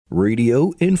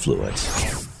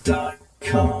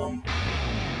RadioInfluence.com.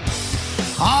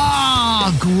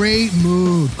 Great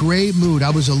mood. I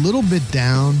was a little bit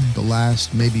down the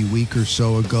last maybe week or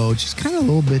so ago, just kind of a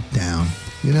little bit down.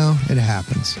 You know, it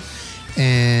happens.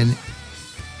 And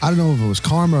I don't know if it was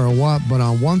karma or what, but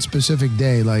on one specific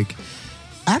day,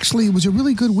 actually, it was a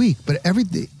really good week, but every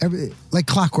like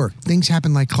clockwork. Things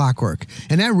happen like clockwork.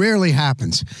 And that rarely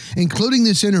happens, including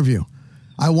this interview.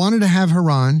 I wanted to have her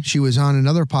on. She was on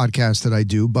another podcast that I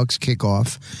do, Bucks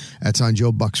Kickoff. That's on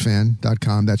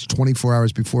JoeBucksFan.com. That's 24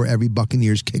 hours before every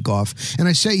Buccaneers kickoff. And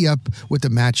I set you up with the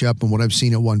matchup and what I've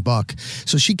seen at $1.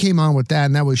 So she came on with that,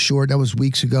 and that was short. That was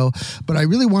weeks ago. But I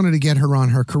really wanted to get her on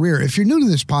her career. If you're new to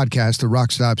this podcast, The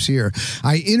Rock Stops Here,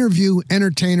 I interview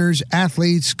entertainers,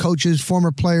 athletes, coaches,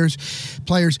 former players,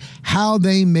 how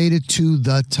they made it to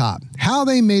the top. How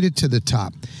they made it to the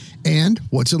top. And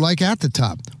what's it like at the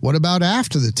top? What about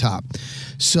after the top?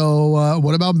 So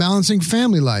what about balancing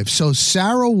family life? So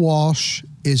Sara Walsh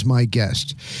is my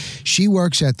guest. She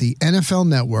works at the NFL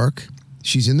Network.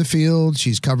 She's in the field.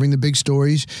 She's covering the big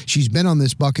stories. She's been on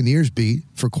this Buccaneers beat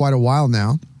for quite a while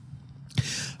now.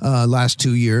 Last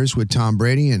 2 years with Tom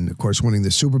Brady and, of course, winning the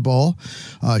Super Bowl.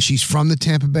 She's from the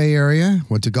Tampa Bay area,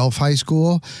 went to Gulf High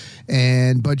School,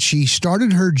 but she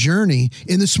started her journey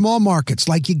in the small markets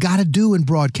like you got to do in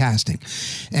broadcasting.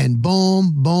 And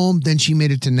boom, then she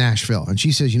made it to Nashville. And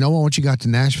she says, you know what, once you got to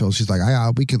Nashville, she's like,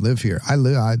 we can live here.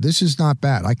 This is not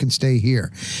bad. I can stay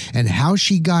here. And how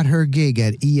she got her gig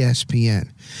at ESPN.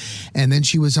 And then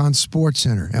she was on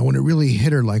SportsCenter. And when it really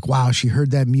hit her, like, wow, she heard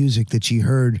that music that she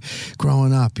heard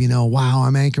growing up, wow,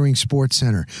 I'm anchoring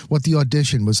SportsCenter, what the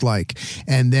audition was like.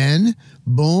 And then,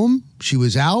 boom, she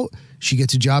was out. She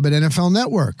gets a job at NFL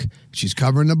Network. She's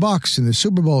covering the Bucs and the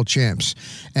Super Bowl champs.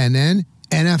 And then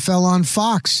NFL on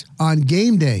Fox on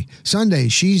game day, Sunday.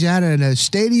 She's at a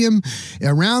stadium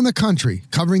around the country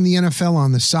covering the NFL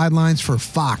on the sidelines for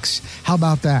Fox. How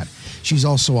about that? She's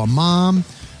also a mom,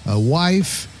 a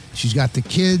wife. She's got the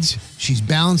kids. She's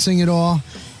balancing it all.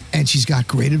 And she's got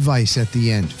great advice at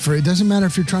the end. It doesn't matter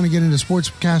if you're trying to get into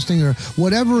sportscasting or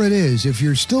whatever it is. If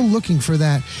you're still looking for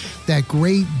that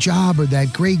great job or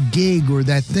that great gig or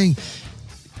that thing,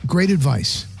 great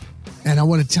advice. And I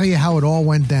want to tell you how it all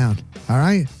went down. All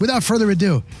right? Without further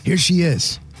ado, here she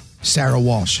is, Sara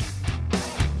Walsh.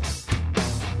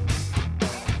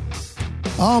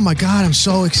 Oh, my God, I'm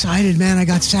so excited, man. I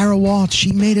got Sara Walsh.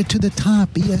 She made it to the top.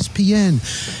 ESPN,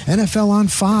 NFL on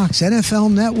Fox,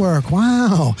 NFL Network.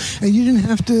 Wow. And you didn't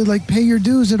have to, pay your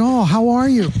dues at all. How are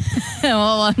you?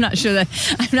 Well, I'm not sure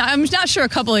I'm not sure a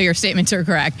couple of your statements are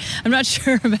correct. I'm not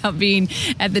sure about being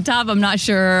at the top. I'm not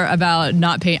sure about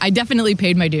not paying. I definitely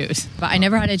paid my dues, but I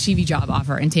never had a TV job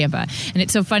offer in Tampa. And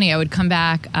it's so funny. I would come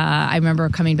back. I remember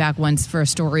coming back once for a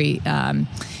story.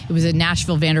 It was a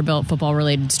Nashville Vanderbilt football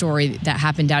related story that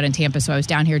happened out in Tampa. So I was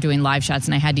down here doing live shots,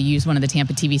 and I had to use one of the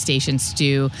Tampa TV stations to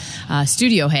do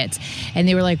studio hits. And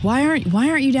they were like, "Why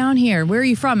aren't you down here? Where are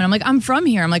you from?" And I'm like, "I'm from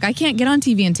here." I'm like, "I can't get on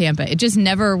TV in Tampa." It just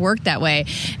never worked that way.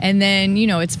 And then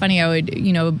it's funny. I would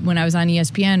when I was on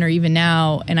ESPN or even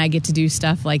now, and I get to do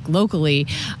stuff locally.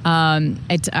 I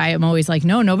am always like,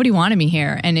 "No, nobody wanted me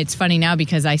here." And it's funny now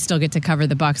because I still get to cover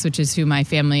the Bucs, which is who my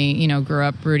family grew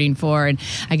up rooting for, and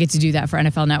I get to do that for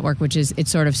NFL Network. Which is,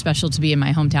 it's sort of special to be in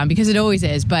my hometown because it always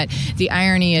is. But the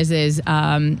irony is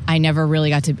I never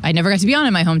got to be on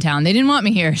in my hometown. They didn't want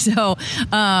me here, so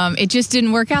it just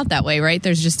didn't work out that way, right?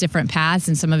 There's just different paths,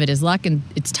 and some of it is luck and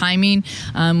it's timing,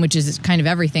 which is kind of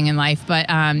everything in life. But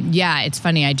it's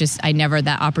funny.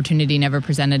 That opportunity never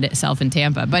presented itself in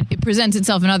Tampa, but it presents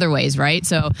itself in other ways, right?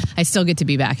 So I still get to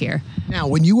be back here. Now,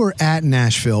 when you were at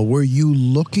Nashville, were you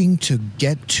looking to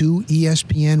get to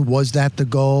ESPN? Was that the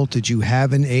goal? Did you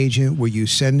have an agent? Were you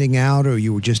sending out, or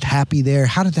you were just happy there?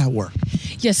 How did that work?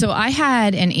 Yeah, so I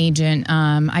had an agent.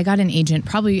 I got an agent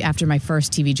probably after my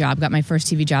first TV job. Got my first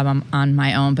TV job on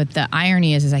my own. But the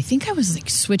irony is I think I was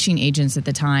switching agents at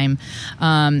the time.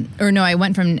 I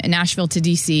went from Nashville to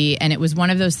DC, and it was one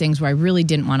of those things where I really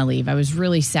didn't want to leave. I was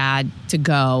really sad to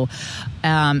go.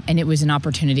 And it was an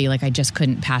opportunity I just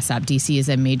couldn't pass up. DC is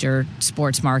a major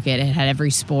sports market. It had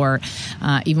every sport.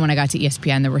 Even when I got to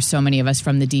ESPN, there were so many of us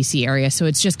from the DC area. So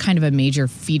it's just kind of a major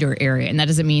feeder area. And that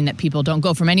doesn't mean that people don't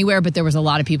go from anywhere, but there was a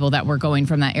lot of people that were going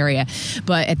from that area.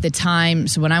 But at the time,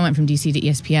 so when I went from DC to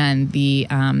ESPN,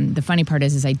 the funny part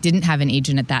is I didn't have an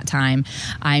agent at that time.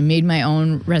 I made my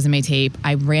own resume tape.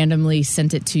 I randomly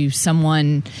sent it to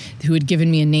someone who had given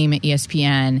me a name at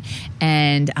ESPN,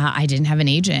 and I didn't have an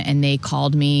agent. And they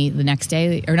called me the next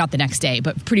day, or not the next day,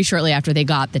 but pretty shortly after they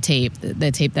got the tape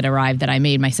that arrived that I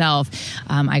made myself.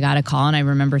 I got a call, and I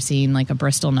remember seeing like a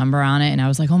Bristol number on it, and I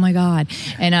was like, oh my God.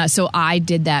 And so I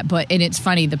did that. And it's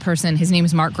funny, the person, his name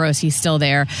is Mark Gross, he's still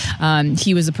there.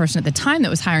 He was the person at the time that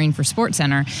was hiring for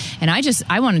SportsCenter. And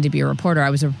I wanted to be a reporter. I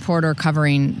was a reporter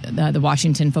covering the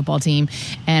Washington football team,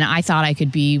 and I thought I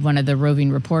could be one of the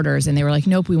roving reporters. And they were like,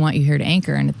 nope, we want you here to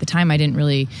anchor. And at the time,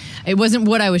 it wasn't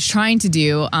what I was trying to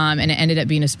do, and it ended up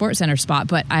being a SportsCenter spot.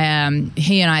 But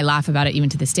he and I laugh about it even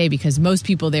to this day, because most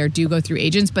people there do go through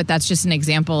agents, but that's just an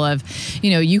example of,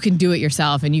 you can do it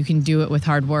yourself, and you can do it with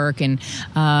hard work, and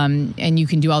you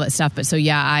can do all that stuff. But so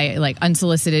yeah, I like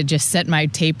unsolicited just set my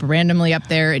tape randomly up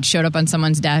there. It showed up on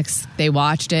someone's desk. They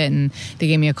watched it and they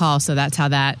gave me a call. So that's how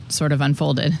that sort of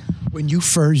unfolded. When you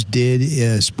first did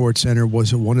SportsCenter,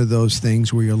 was it one of those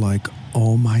things where you're like,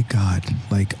 oh my God,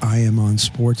 like I am on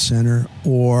SportsCenter,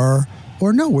 or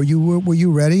no? Were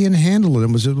you ready and handled it?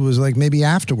 And was like maybe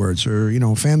afterwards, or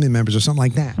family members or something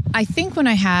like that? I think when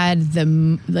I had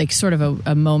the like sort of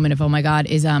a moment of oh my God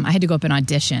is I had to go up and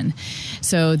audition.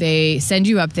 So they send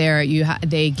you up there.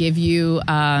 They give you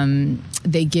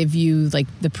like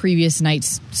the previous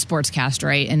night's sportscast,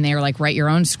 right? And they're like, write your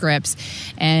own scripts,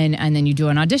 and then you do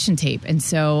an audition tape. And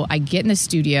so I get in the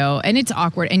studio, and it's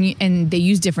awkward, and they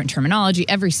use different terminology.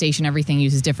 Every station, everything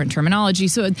uses different terminology.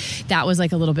 So that was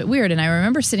like a little bit weird. And I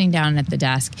remember sitting down at the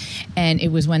desk, and it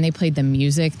was when they played the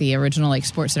music, the original like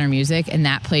SportsCenter music, and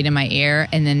that played in my ear.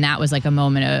 And then that was like a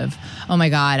moment of, oh my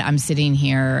God, I'm sitting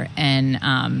here, and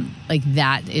like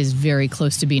that is very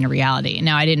close to being a reality.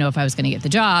 Now, I didn't know if I was going to get the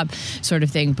job, sort of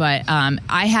thing, but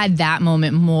I had that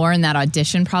moment more in that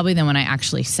audition probably than when I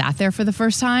actually sat there for the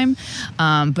first time.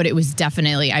 But it was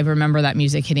definitely, I remember that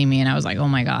music hitting me, and I was like, oh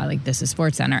my God, like this is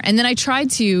SportsCenter. And then I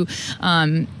tried to,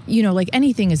 like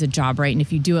anything is a job, right? And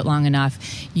if you do it long enough,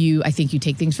 I think you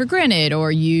take things for granted,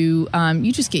 or you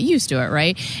just get used to it,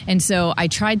 right? And so I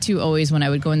tried to always, when I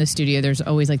would go in the studio, there's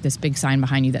always like this big sign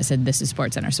behind you that said, this is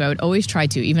SportsCenter. So I would always try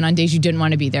to, even on days you didn't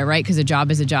want to be there, right? Because a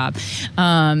job is a job.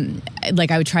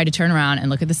 Like I would try to turn around and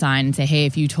look at the sign and say, hey,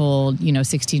 if you told,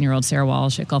 16-year-old Sara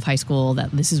Walsh at Gulf High School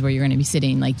that this is where you're going to be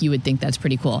sitting, like you would think that's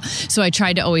pretty cool. So I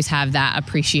tried to always have that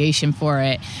appreciation for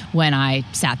it when I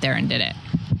sat there and did it.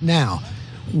 Now,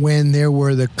 when there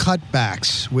were the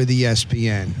cutbacks with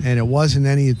ESPN, and it wasn't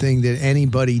anything that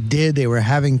anybody did, they were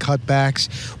having cutbacks.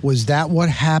 Was that what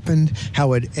happened,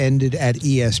 how it ended at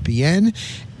ESPN?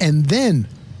 And then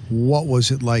what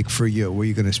was it like for you? Were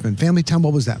you going to spend family time?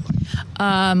 What was that like?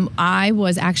 I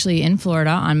was actually in Florida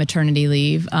on maternity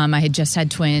leave. I had just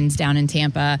had twins down in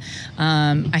Tampa.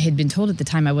 I had been told at the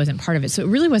time I wasn't part of it, so it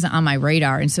really wasn't on my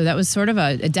radar. And so that was sort of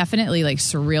a definitely like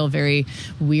surreal, very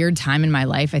weird time in my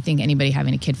life. I think anybody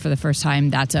having a kid for the first time,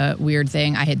 that's a weird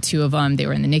thing. I had two of them. They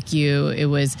were in the NICU. It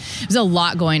was a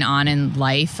lot going on in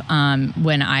life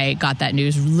when I got that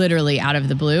news, literally out of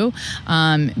the blue.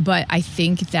 But I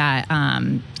think that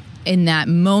in that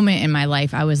moment in my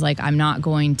life, I was like, I'm not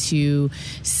going to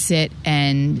sit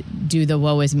and do the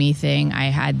woe is me thing. I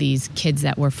had these kids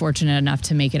that were fortunate enough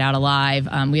to make it out alive.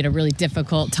 We had a really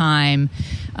difficult time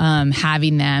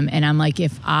having them. And I'm like,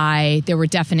 there were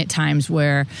definite times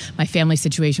where my family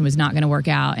situation was not going to work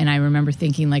out. And I remember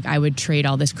thinking like I would trade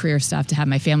all this career stuff to have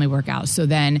my family work out. So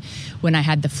then when I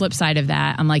had the flip side of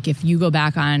that, I'm like, if you go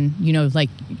back on,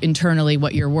 like internally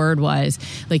what your word was,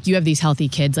 like you have these healthy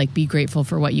kids, like be grateful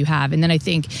for what you have. And then I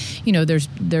think,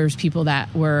 there's people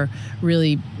that were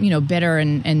really, bitter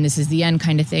and this is the end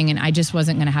kind of thing. And I just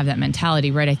wasn't going to have that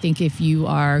mentality, right? I think if you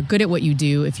are good at what you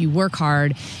do, if you work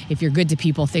hard, if you're good to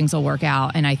people, things will work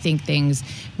out. And I think things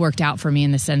worked out for me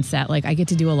in the sense that like I get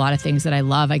to do a lot of things that I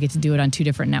love. I get to do it on 2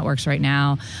 different networks right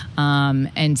now.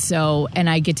 And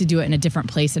I get to do it in a different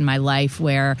place in my life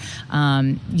where,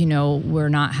 we're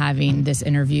not having this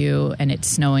interview and it's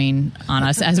snowing on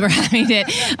us as we're having it.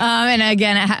 And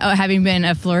again, having been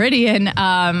a Floridian,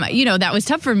 that was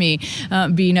tough for me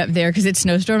being up there because it's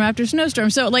snowstorm after snowstorm.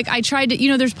 So like I tried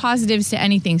to, there's positives to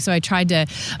anything. So I tried to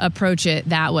approach it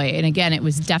that way. And again, it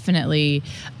was definitely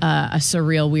a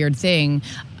surreal, weird thing.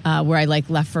 Where I like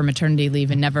left for maternity leave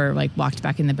and never like walked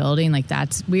back in the building. Like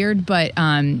that's weird. But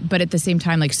at the same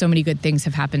time, like so many good things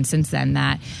have happened since then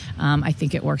that I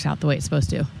think it works out the way it's supposed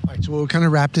to. All right, so we'll kind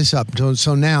of wrap this up.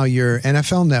 So now you're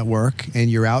NFL Network and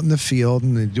you're out in the field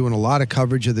and they're doing a lot of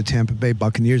coverage of the Tampa Bay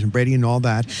Buccaneers and Brady and all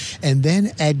that. And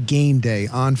then at game day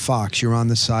on Fox, you're on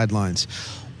the sidelines.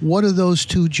 What are those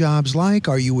two jobs like?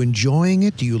 Are you enjoying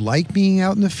it? Do you like being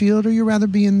out in the field, or you rather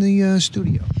be in the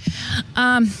studio?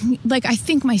 I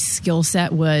think my skill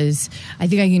set was, I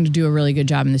think I can do a really good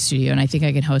job in the studio, and I think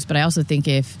I can host, but I also think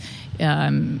I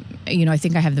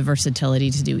think I have the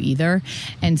versatility to do either.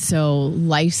 And so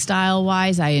lifestyle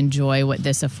wise, I enjoy what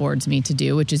this affords me to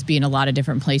do, which is be in a lot of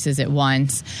different places at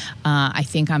once. I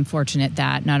think I'm fortunate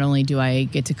that not only do I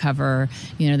get to cover,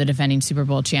 the defending Super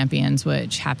Bowl champions,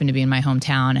 which happen to be in my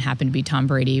hometown, and happen to be Tom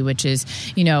Brady, which is,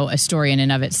 a story in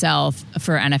and of itself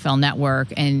for NFL Network,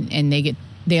 and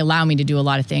they allow me to do a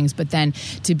lot of things, but then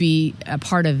to be a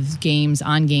part of games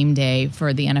on game day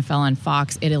for the NFL on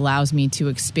Fox, it allows me to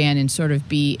expand and sort of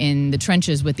be in the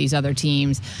trenches with these other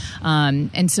teams.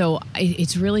 And so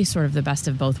it's really sort of the best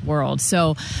of both worlds.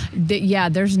 So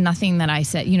there's nothing that I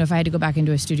said, if I had to go back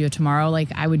into a studio tomorrow,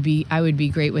 I would be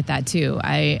great with that too.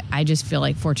 I just feel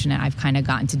like fortunate I've kind of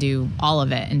gotten to do all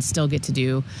of it and still get to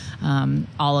do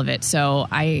all of it. So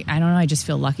I don't know. I just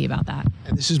feel lucky about that.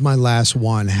 And this is my last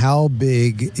one. How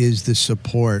big is the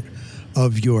support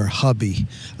of your hubby,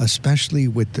 especially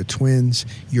with the twins,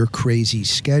 your crazy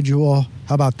schedule?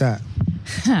 How about that?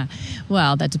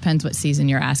 Well, that depends what season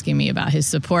you're asking me about his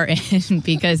support in,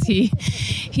 because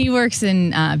he works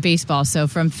in baseball. So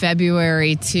from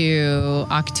February to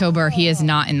October, he is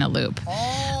not in the loop.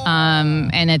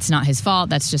 And it's not his fault.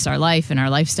 That's just our life and our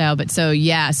lifestyle. But so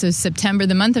September,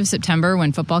 the month of September,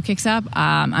 when football kicks up,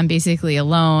 I'm basically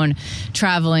alone,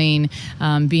 traveling,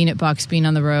 being at Bucks, being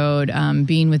on the road,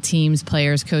 being with teams,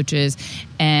 players, coaches.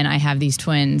 And I have these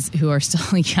twins who are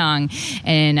still young,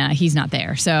 and he's not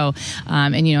there. So,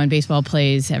 and baseball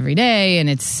plays every day, and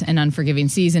it's an unforgiving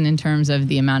season in terms of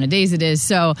the amount of days it is.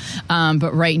 So,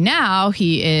 but right now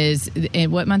he is,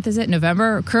 what month is it?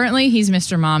 November. Currently, he's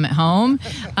Mr. Mom at home,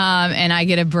 and I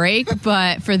get a break,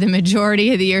 but for the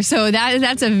majority of the year. So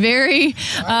that's a very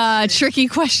tricky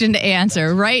question to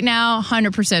answer. Right now,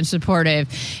 100%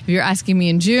 supportive. If you're asking me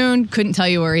in June, couldn't tell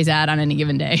you where he's at on any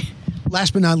given day.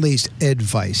 Last but not least,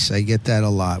 advice. I get that a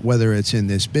lot, whether it's in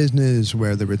this business,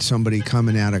 whether it's somebody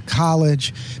coming out of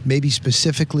college, maybe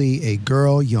specifically a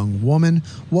girl, young woman.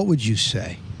 What would you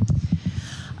say?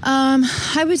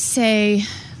 I would say,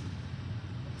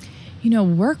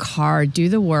 work hard, do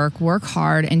the work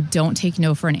hard, and don't take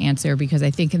no for an answer, because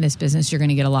I think in this business, you're going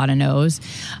to get a lot of no's.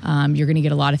 You're going to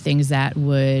get a lot of things that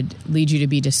would lead you to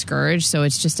be discouraged. So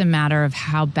it's just a matter of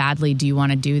how badly do you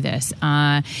want to do this?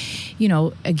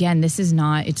 Again, this is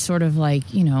not, it's sort of like,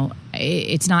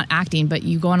 it's not acting, but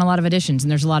you go on a lot of auditions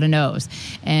and there's a lot of no's.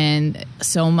 And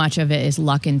so much of it is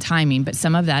luck and timing, but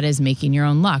some of that is making your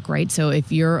own luck, right? So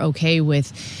if you're okay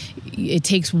with, it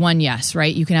takes one yes,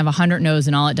 right? You can have 100 no's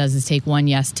and all it does is take one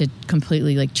yes to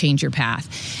completely change your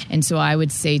path. And so I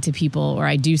would say to people, or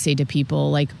I do say to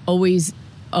people,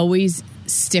 always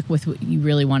stick with what you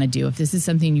really want to do. If this is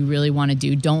something you really want to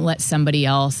do, don't let somebody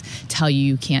else tell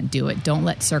you can't do it. Don't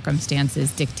let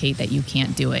circumstances dictate that you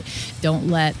can't do it. Don't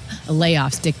let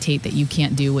layoffs dictate that you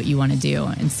can't do what you want to do.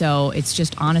 And so it's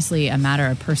just honestly a matter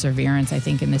of perseverance, I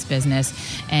think, in this business.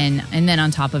 And then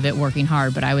on top of it, working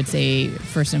hard. But I would say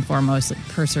first and foremost,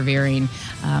 persevering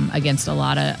against a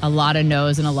lot of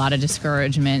no's and a lot of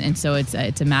discouragement. And so it's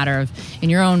a matter of, in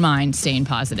your own mind, staying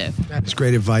positive. That's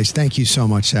great advice. Thank you so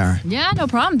much, Sara. Yeah, no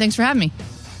problem. Thanks for having me.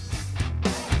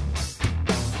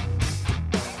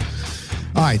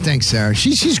 All right, thanks, Sara.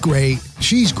 She's great.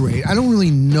 She's great. I don't really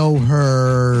know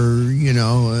her,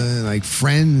 like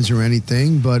friends or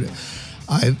anything, but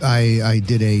I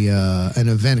did an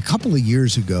event a couple of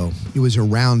years ago. It was a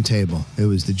round table. It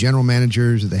was the general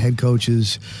managers, the head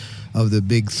coaches of the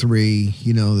big three,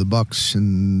 the Bucks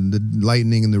and the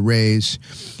Lightning and the Rays.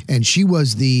 And she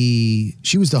was the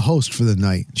host for the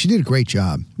night. She did a great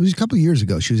job. It was a couple of years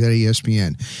ago. She was at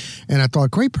ESPN. And I thought,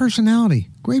 great personality.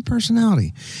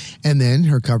 And then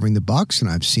her covering the Bucks, and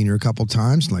I've seen her a couple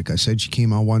times. Like I said, she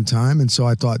came on one time. And so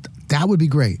I thought that would be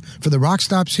great. For the Rock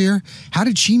Stops here, how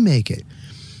did she make it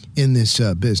in this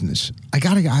business? I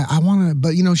want to,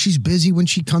 but she's busy when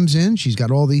she comes in. She's got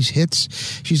all these hits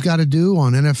she's got to do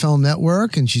on NFL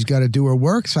Network, and she's got to do her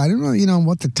work. So I don't know,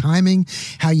 what the timing,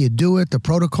 how you do it. The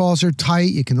protocols are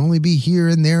tight. You can only be here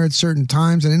and there at certain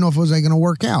times. I didn't know if it was going to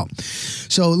work out.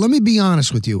 So let me be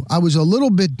honest with you. I was a little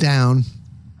bit down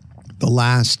the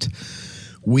last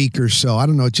week or so. I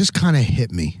don't know. It just kind of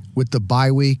hit me with the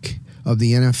bye week of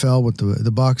the NFL with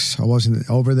the Bucks. I wasn't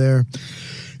over there.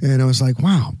 And I was like,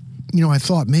 wow, I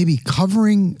thought maybe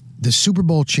covering the Super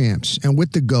Bowl champs and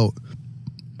with the GOAT,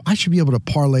 I should be able to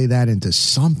parlay that into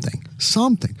something.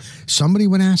 Somebody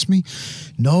would ask me,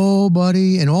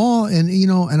 nobody, and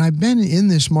I've been in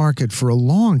this market for a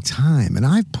long time, and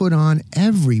I've put on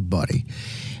everybody.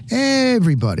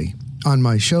 everybody on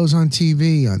my shows on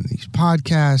TV, on these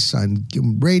podcasts, on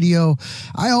radio.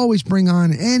 I always bring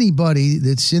on anybody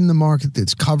that's in the market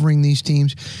that's covering these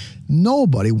teams.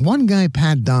 Nobody. One guy,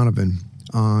 Pat Donovan,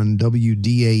 on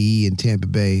WDAE in Tampa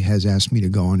Bay, has asked me to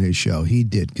go on his show. He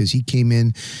did, because he came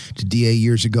in to DA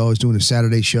years ago. I was doing a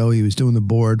Saturday show. He was doing the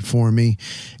board for me.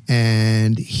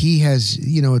 And he has,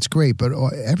 it's great. But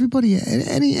everybody,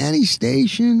 any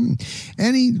station,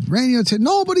 any radio,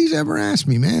 nobody's ever asked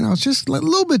me, man. I was just a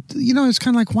little bit, it's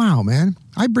kind of like, wow, man.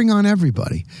 I bring on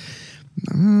everybody.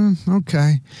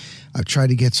 Okay. I've tried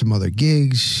to get some other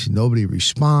gigs. Nobody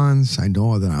responds. I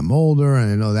know that I'm older,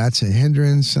 and I know that's a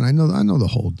hindrance, and I know the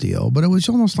whole deal. But it was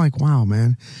almost like, wow,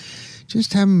 man,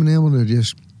 just haven't been able to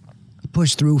just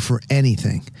push through for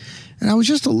anything. And I was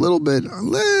just a little bit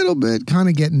kind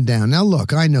of getting down. Now,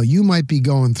 look, I know you might be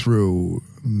going through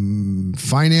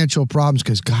financial problems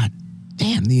because, God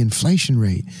damn, the inflation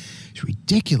rate is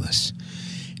ridiculous.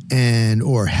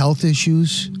 Or health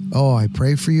issues. Oh, I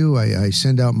pray for you. I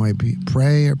send out my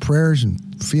prayers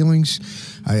and feelings.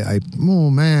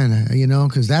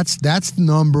 Because that's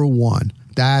number one.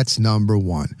 That's number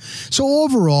one. So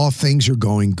overall, things are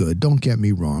going good. Don't get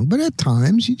me wrong. But at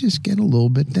times, you just get a little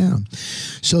bit down.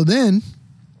 So then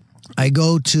I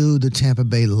go to the Tampa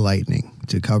Bay Lightning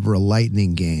to cover a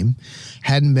Lightning game.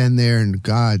 Hadn't been there in,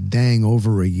 God dang,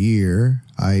 over a year.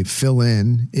 I fill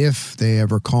in if they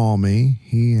ever call me.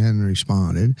 He hadn't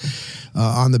responded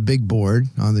on the big board,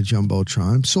 on the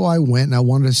Jumbotron. So I went, and I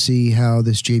wanted to see how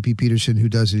this J.P. Peterson, who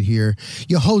does it here,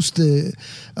 you host the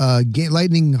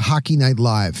Lightning Hockey Night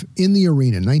Live in the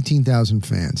arena, 19,000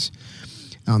 fans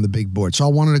on the big board. So I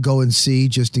wanted to go and see,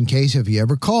 just in case if he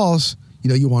ever calls,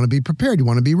 you want to be prepared. You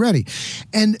want to be ready.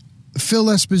 And Phil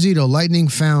Esposito, Lightning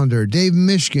founder, Dave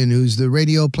Mishkin, who's the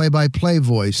radio play-by-play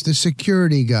voice, the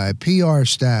security guy, PR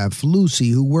staff,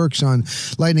 Lucy, who works on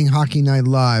Lightning Hockey Night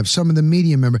Live, some of the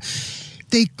media members,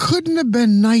 they couldn't have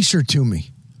been nicer to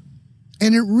me.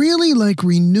 And it really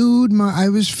renewed I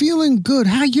was feeling good.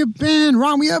 How you been?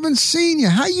 Ron, we haven't seen you.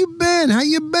 How you been?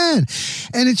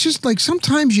 And it's just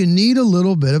sometimes you need a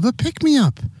little bit of a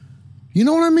pick-me-up. You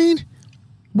know what I mean?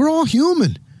 We're all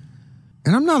human.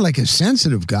 And I'm not a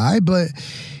sensitive guy, but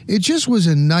it just was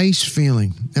a nice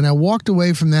feeling. And I walked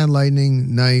away from that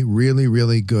Lightning night really,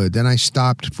 really good. Then I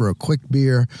stopped for a quick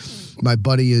beer. My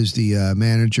buddy is the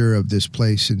manager of this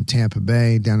place in Tampa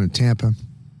Bay, down in Tampa.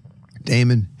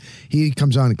 Damon, he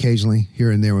comes on occasionally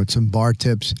here and there with some bar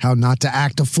tips, how not to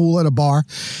act a fool at a bar.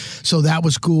 So that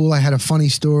was cool. I had a funny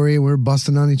story. We were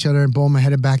busting on each other, and boom, I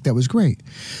headed back. That was great.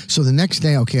 So the next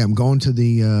day, okay, I'm going to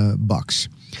the Bucks.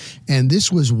 And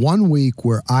this was 1 week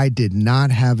where I did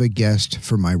not have a guest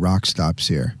for my Rock Stops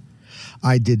here.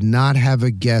 I did not have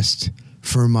a guest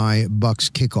for my Bucks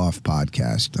Kickoff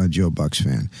podcast, Joe Bucks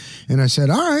fan. And I said,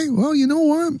 all right, well, you know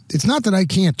what? It's not that I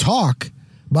can't talk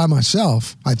by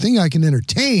myself. I think I can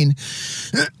entertain,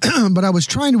 but I was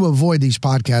trying to avoid these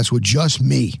podcasts with just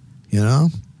me,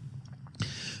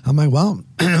 I'm like, well,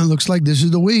 looks like this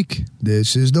is the week.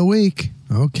 This is the week.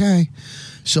 Okay.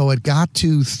 So it got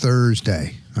to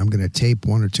Thursday. I'm going to tape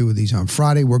one or two of these on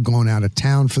Friday. We're going out of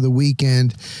town for the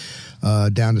weekend,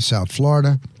 down to South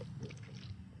Florida.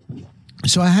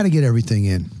 So I had to get everything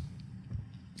in.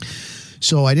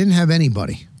 So I didn't have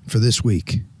anybody for this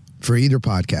week for either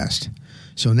podcast.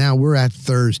 So now we're at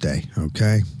Thursday,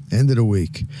 okay? End of the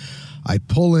week. I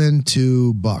pull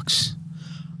into Bucks.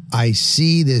 I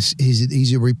see this.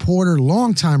 He's a reporter,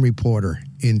 longtime reporter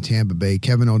in Tampa Bay.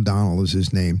 Kevin O'Donnell is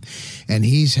his name. And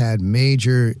he's had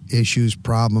major issues,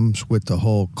 problems with the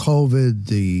whole COVID.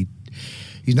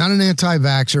 He's not an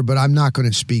anti-vaxxer, but I'm not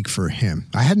going to speak for him.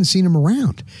 I hadn't seen him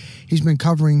around. He's been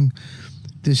covering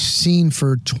this scene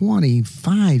for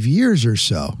 25 years or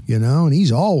so, and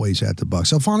he's always at the Bucks.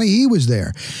 So finally he was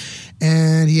there.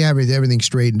 And he had everything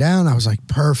straightened down. I was like,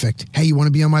 perfect. Hey, you want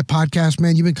to be on my podcast,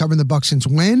 man? You've been covering the Bucks since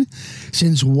when?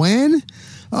 Since when?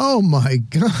 Oh, my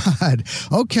God.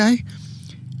 Okay.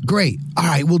 Great. All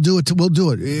right, we'll do it. We'll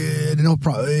do it. No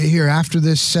problem. Here, after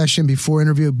this session, before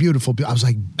interview, beautiful. I was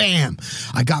like, bam.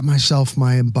 I got myself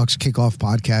my Bucks Kickoff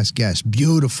podcast guest.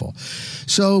 Beautiful.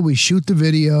 So we shoot the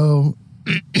video.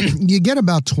 You get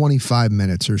about 25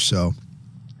 minutes or so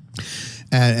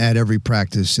at every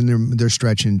practice, and they're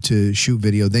stretching to shoot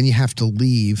video. Then you have to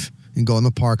leave and go in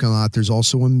the parking lot. There's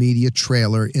also a media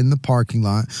trailer in the parking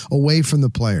lot away from the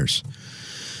players.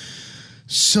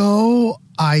 So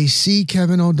I see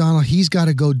Kevin O'Donnell. He's got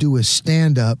to go do a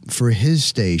stand-up for his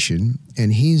station,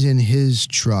 and he's in his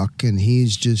truck, and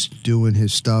he's just doing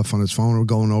his stuff on his phone or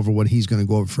going over what he's going to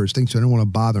go over first thing, so I don't want to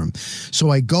bother him. So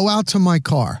I go out to my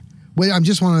car. Wait, I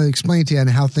just want to explain to you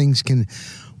how things can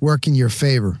work in your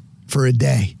favor for a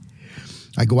day.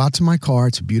 I go out to my car.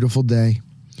 It's a beautiful day.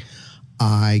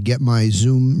 I get my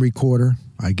Zoom recorder.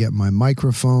 I get my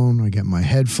microphone. I get my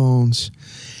headphones.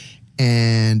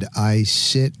 And I'm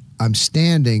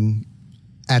standing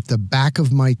at the back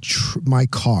of my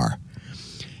car.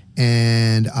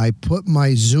 And I put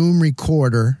my Zoom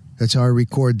recorder, that's how I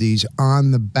record these,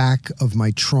 on the back of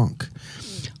my trunk.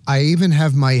 I even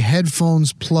have my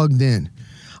headphones plugged in.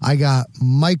 I got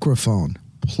microphone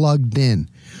plugged in.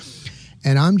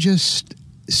 And I'm just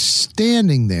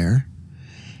standing there.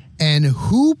 And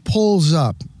who pulls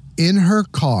up in her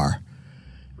car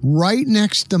right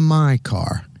next to my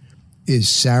car is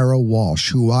Sara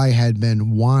Walsh, who I had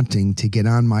been wanting to get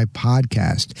on my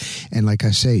podcast. And like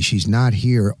I say, she's not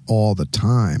here all the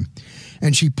time.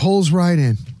 And she pulls right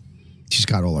in. She's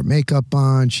got all her makeup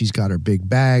on. She's got her big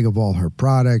bag of all her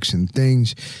products and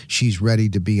things. She's ready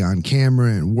to be on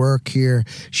camera and work here.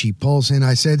 She pulls in.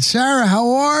 I said, Sara, how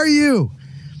are you?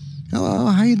 Hello,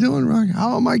 how you doing, Rock?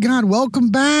 Oh, my God, welcome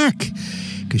back.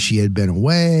 Because she had been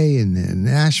away in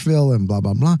Nashville and blah,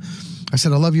 blah, blah. I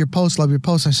said, I love your post, love your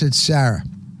post. I said, Sara,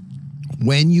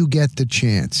 when you get the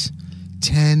chance,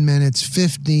 10 minutes,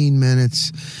 15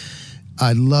 minutes,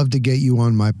 I'd love to get you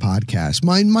on my podcast.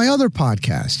 My other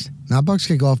podcast, not Bucks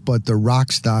Kickoff, but The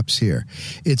Rock Stops Here.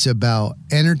 It's about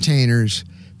entertainers,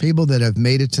 people that have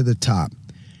made it to the top.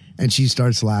 And she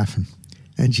starts laughing.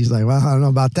 And she's like, well, I don't know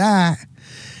about that.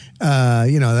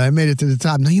 I made it to the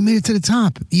top. No, you made it to the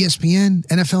top. ESPN,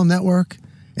 NFL Network,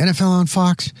 NFL on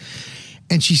Fox.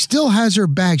 And she still has her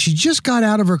bag. She just got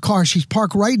out of her car. She's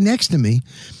parked right next to me.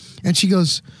 And she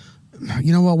goes,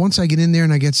 you know what? Once I get in there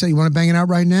and I get set, you want to bang it out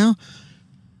right now?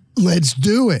 Let's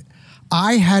do it.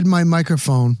 I had my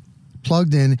microphone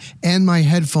plugged in and my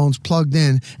headphones plugged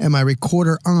in and my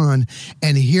recorder on.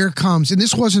 And here comes, and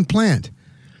this wasn't planned.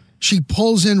 She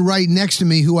pulls in right next to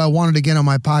me who I wanted to get on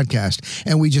my podcast.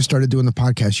 And we just started doing the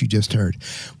podcast you just heard.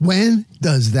 When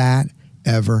does that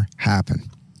ever happen?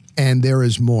 And there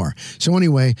is more. So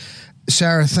anyway,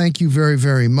 Sara, thank you very,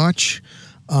 very much.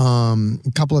 A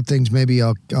couple of things maybe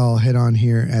I'll hit on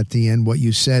here at the end, what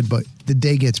you said, but the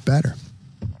day gets better.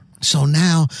 So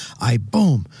now I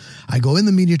go in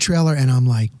the media trailer and I'm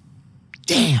like,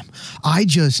 damn, I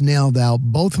just nailed out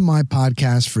both of my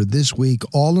podcasts for this week,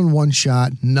 all in one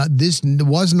shot. This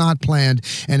was not planned,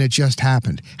 and it just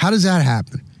happened. How does that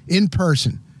happen? In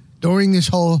person, during this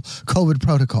whole COVID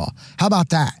protocol. How about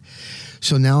that?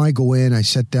 So now I go in, I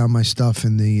set down my stuff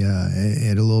in the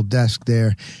at a little desk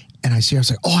there, and I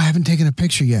was like, oh, I haven't taken a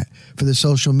picture yet for the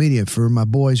social media for my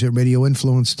boys at Radio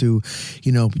Influence to,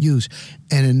 use.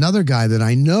 And another guy that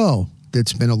I know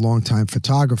that's been a long-time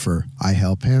photographer, I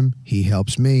help him. He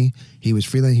helps me. He was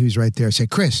freelance. He was right there. I said,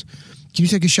 Chris, can you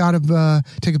take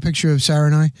a picture of Sara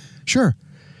and I? Sure.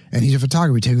 And he's a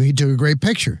photographer. He took a great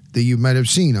picture that you might have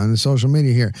seen on the social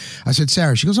media here. I said,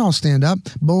 Sara. She goes, I'll stand up.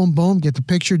 Boom, boom. Get the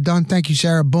picture done. Thank you,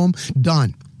 Sara. Boom.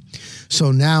 Done.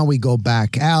 So now we go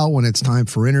back out when it's time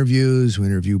for interviews. We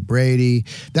interview Brady.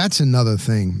 That's another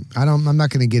thing. I'm not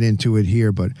going to get into it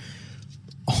here, but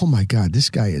oh my God, this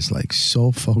guy is like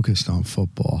so focused on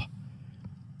football.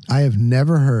 I have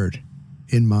never heard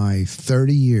in my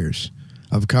 30 years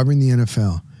of covering the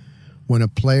NFL when a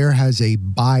player has a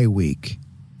bye week,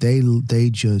 they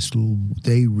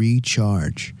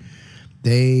recharge.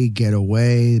 They get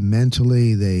away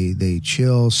mentally. They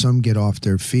chill. Some get off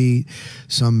their feet.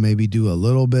 Some maybe do a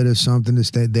little bit of something to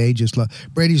stay. They just love.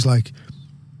 Brady's like,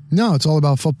 no, it's all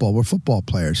about football. We're football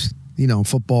players.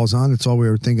 Football's on. It's all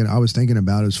I was thinking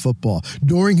about is football.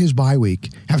 During his bye week,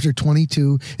 after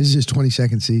 22, this is his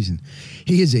 22nd season.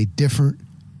 He is a different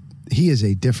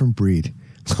breed.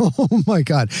 Oh my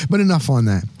God. But enough on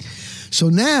that. So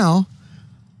now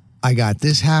I got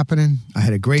this happening. I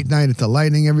had a great night at the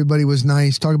Lightning. Everybody was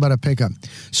nice. Talk about a pickup.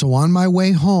 So on my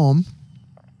way home,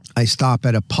 I stop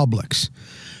at a Publix.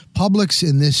 Publix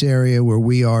in this area where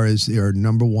we are is their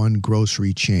number one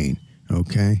grocery chain.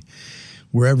 Okay.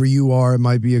 Wherever you are, it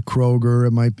might be a Kroger,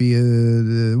 it might be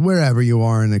wherever you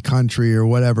are in the country or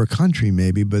whatever country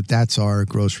maybe, but that's our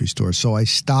grocery store. So I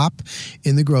stop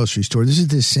in the grocery store. This is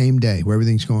the same day where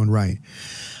everything's going right.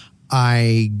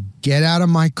 I get out of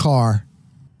my car.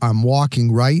 I'm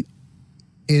walking right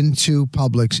into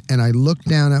Publix, and I look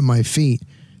down at my feet,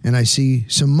 and I see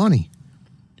some money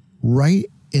right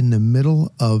in the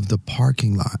middle of the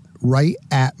parking lot, right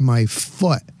at my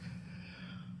foot.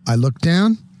 I look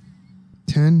down.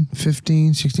 10,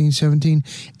 15, 16, 17,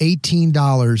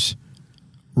 $18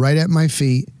 right at my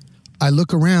feet. I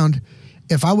look around.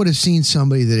 If I would have seen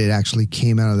somebody that it actually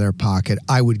came out of their pocket,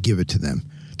 I would give it to them.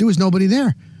 There was nobody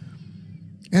there.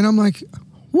 And I'm like,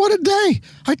 What a day.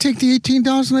 I take the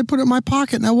 $18 and I put it in my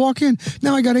pocket and I walk in.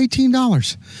 Now I got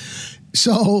 $18.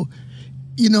 So,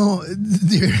 you know,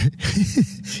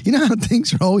 you know how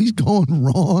things are always going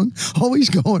wrong,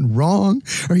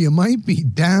 or you might be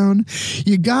down.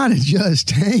 You got to just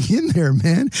hang in there,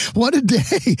 man. What a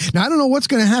day. Now, I don't know what's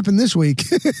going to happen this week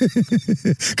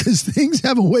because things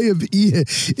have a way of,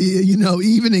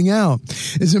 evening out.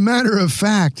 As a matter of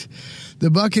fact, the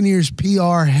Buccaneers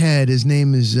PR head, his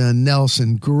name is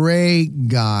Nelson. Great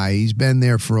guy. He's been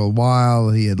there for a while.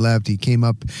 He had left. He came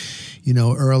up,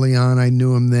 early on. I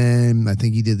knew him then. I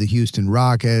think he did the Houston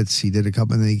Rockets. He did a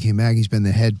couple, and then he came back. He's been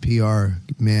the head PR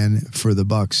man for the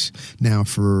Bucs now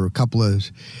for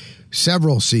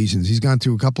several seasons. He's gone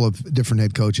through a couple of different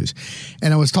head coaches.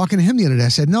 And I was talking to him the other day. I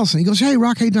said, Nelson. He goes, hey,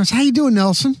 Rock, how you doing? I said, how you doing,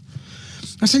 Nelson?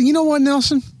 I said, you know what,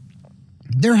 Nelson?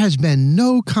 There has been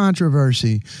no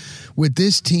controversy with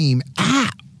this team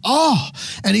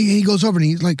and he goes over and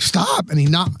he's like, stop, and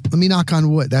let me knock on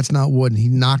wood. That's not wood. And he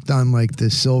knocked on like the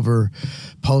silver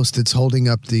post that's holding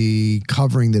up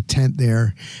covering the tent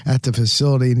there at the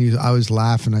facility, and I was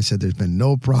laughing. I said, there's been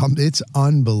no problem. It's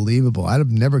unbelievable.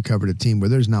 I've never covered a team where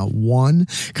there's not one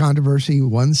controversy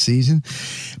one season.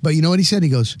 But you know what he said? He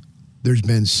goes, there's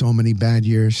been so many bad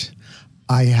years.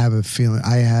 I have a feeling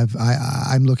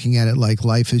I'm looking at it like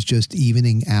life is just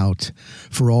evening out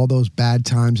for all those bad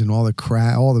times and all the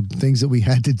crap, all the things that we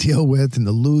had to deal with and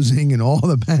the losing and all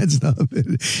the bad stuff.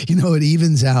 It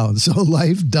evens out. So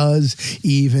life does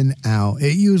even out.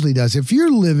 It usually does. If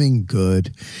you're living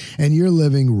good and you're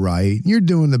living right, you're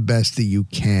doing the best that you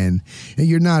can, and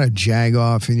you're not a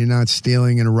jagoff and you're not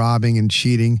stealing and robbing and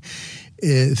cheating,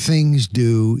 things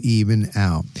do even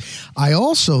out. I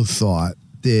also thought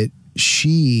that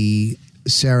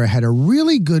Sarah had a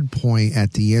really good point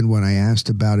at the end when I asked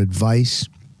about advice.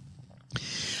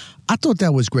 I thought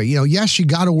that was great. Yes, you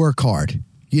got to work hard.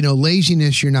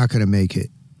 Laziness, you're not going to make it.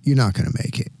 You're not going to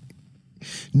make it.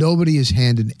 Nobody is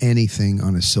handed anything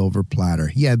on a silver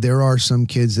platter. Yeah, there are some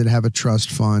kids that have a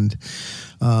trust fund.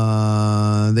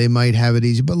 They might have it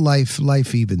easy, but life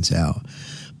evens out.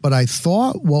 But I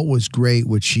thought what was great,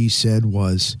 what she said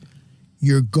was,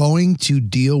 you're going to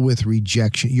deal with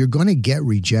rejection. You're going to get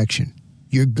rejection.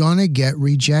 You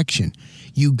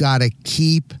got to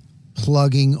keep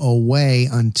plugging away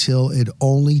until it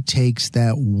only takes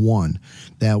that one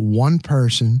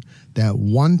person, that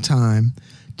one time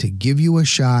to give you a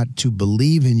shot, to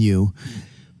believe in you.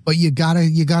 But you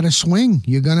gotta swing.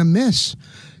 You're going to miss.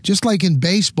 Just like in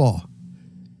baseball.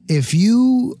 If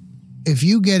you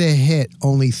get a hit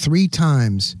only 3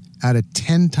 times out of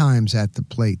 10 times at the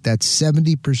plate, that's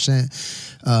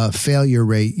 70% failure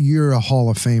rate. You're a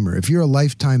Hall of Famer. If you're a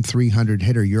lifetime 300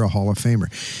 hitter, you're a Hall of Famer.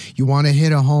 You want to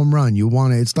hit a home run.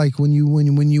 It's like when you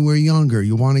were younger,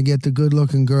 you want to get the good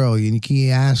looking girl. You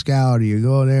ask out, or you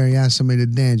go there, you ask somebody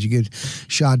to dance, you get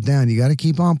shot down. You got to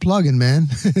keep on plugging, man.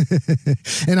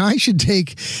 And I should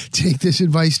take this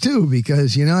advice too,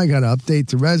 because I got to update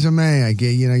the resume. I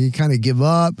get you kind of give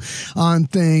up on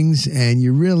things, and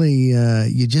you really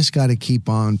you just got to keep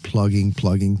on plugging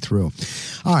through.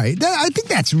 All right, I think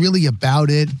that's really about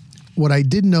it. What I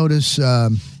did notice,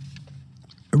 something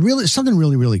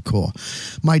really, really cool.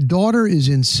 My daughter is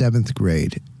in 7th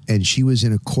grade, and she was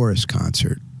in a chorus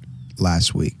concert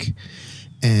last week.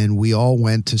 And we all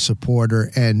went to support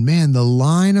her. And man, the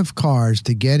line of cars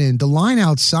to get in, the line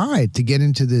outside to get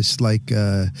into this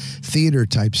theater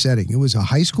type setting. It was a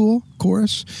high school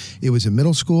chorus. It was a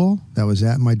middle school. That was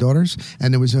at my daughter's.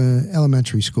 And there was an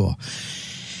elementary school.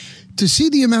 To see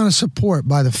the amount of support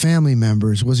by the family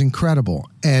members was incredible.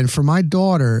 And for my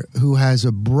daughter, who has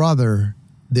a brother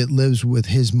that lives with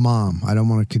his mom, I don't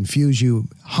want to confuse you.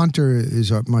 Hunter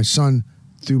is my son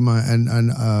through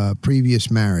my previous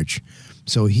marriage.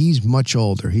 So he's much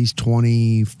older. He's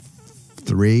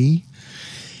 23,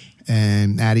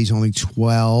 and Addie's only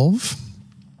 12.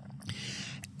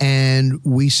 And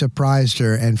we surprised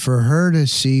her. And for her to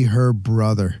see her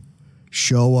brother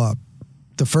show up,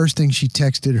 the first thing she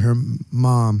texted her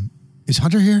mom, is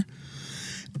Hunter here?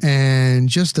 And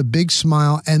just a big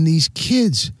smile. And these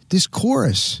kids, this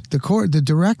chorus, the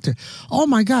director, oh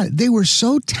my God, they were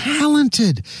so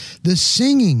talented. The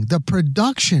singing, the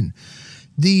production,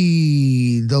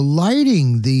 the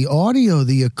lighting, the audio,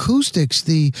 the acoustics,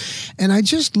 and I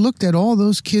just looked at all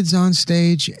those kids on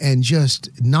stage and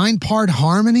just 9-part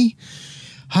harmony.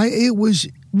 It was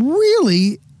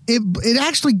really, it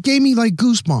actually gave me like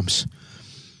goosebumps.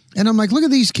 And I'm like, look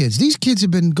at these kids. These kids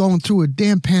have been going through a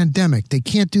damn pandemic. They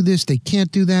can't do this. They can't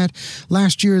do that.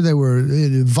 Last year, they were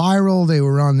viral. They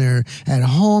were on there at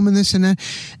home and this and that.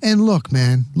 And look,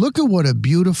 man, look at what a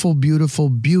beautiful, beautiful,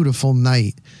 beautiful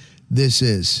night this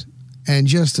is. And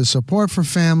just the support for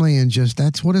family, and just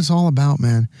that's what it's all about,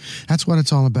 man. That's what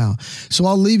it's all about. So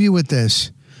I'll leave you with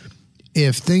this.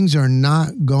 If things are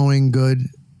not going good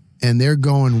and they're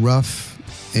going rough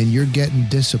and you're getting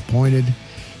disappointed,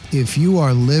 if you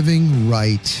are living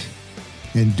right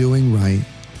and doing right,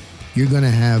 you're going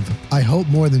to have, I hope,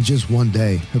 more than just one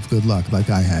day of good luck like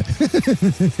I had.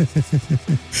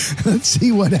 Let's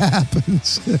see what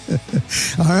happens.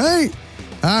 All right?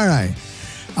 All right.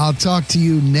 I'll talk to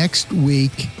you next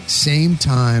week, same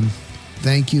time.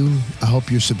 Thank you. I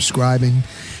hope you're subscribing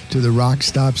to the Rock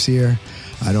Stops here.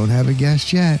 I don't have a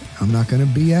guest yet. I'm not going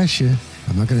to BS you.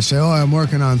 I'm not going to say, oh, I'm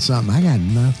working on something. I got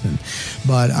nothing.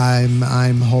 But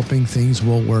I'm hoping things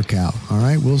will work out. All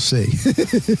right? We'll see.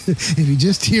 If you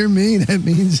just hear me, that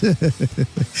means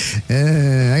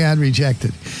I got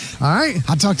rejected. All right?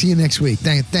 I'll talk to you next week.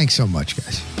 Thanks so much,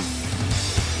 guys.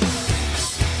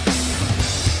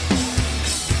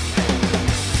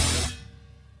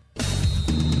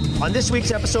 On this week's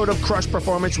episode of Crush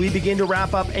Performance, we begin to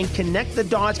wrap up and connect the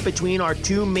dots between our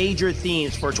two major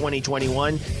themes for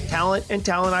 2021, talent and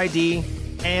talent ID,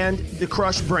 and the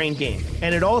Crush Brain Game.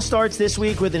 And it all starts this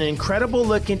week with an incredible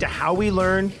look into how we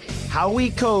learn, how we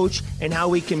coach, and how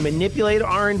we can manipulate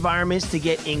our environments to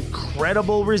get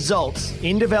incredible results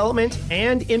in development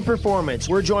and in performance.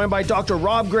 We're joined by Dr.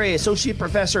 Rob Gray, Associate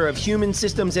Professor of Human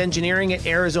Systems Engineering at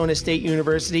Arizona State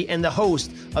University and the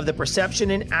host of the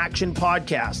Perception in Action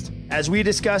podcast. As we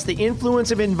discuss the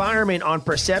influence of environment on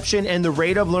perception and the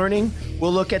rate of learning,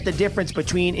 we'll look at the difference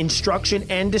between instruction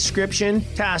and description,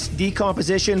 task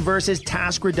decomposition versus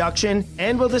task reduction,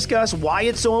 and we'll discuss why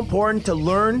it's so important to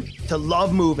learn to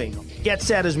love moving. Get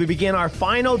set as we begin our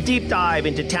final deep dive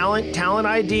into talent, talent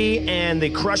ID, and the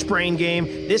Crush Brain Game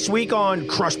this week on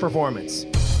Crush Performance.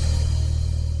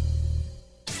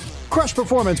 Crush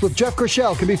Performance with Jeff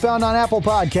Grishel can be found on Apple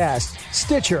Podcasts,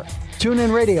 Stitcher,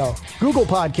 TuneIn Radio, Google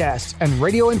Podcasts, and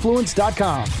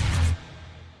RadioInfluence.com.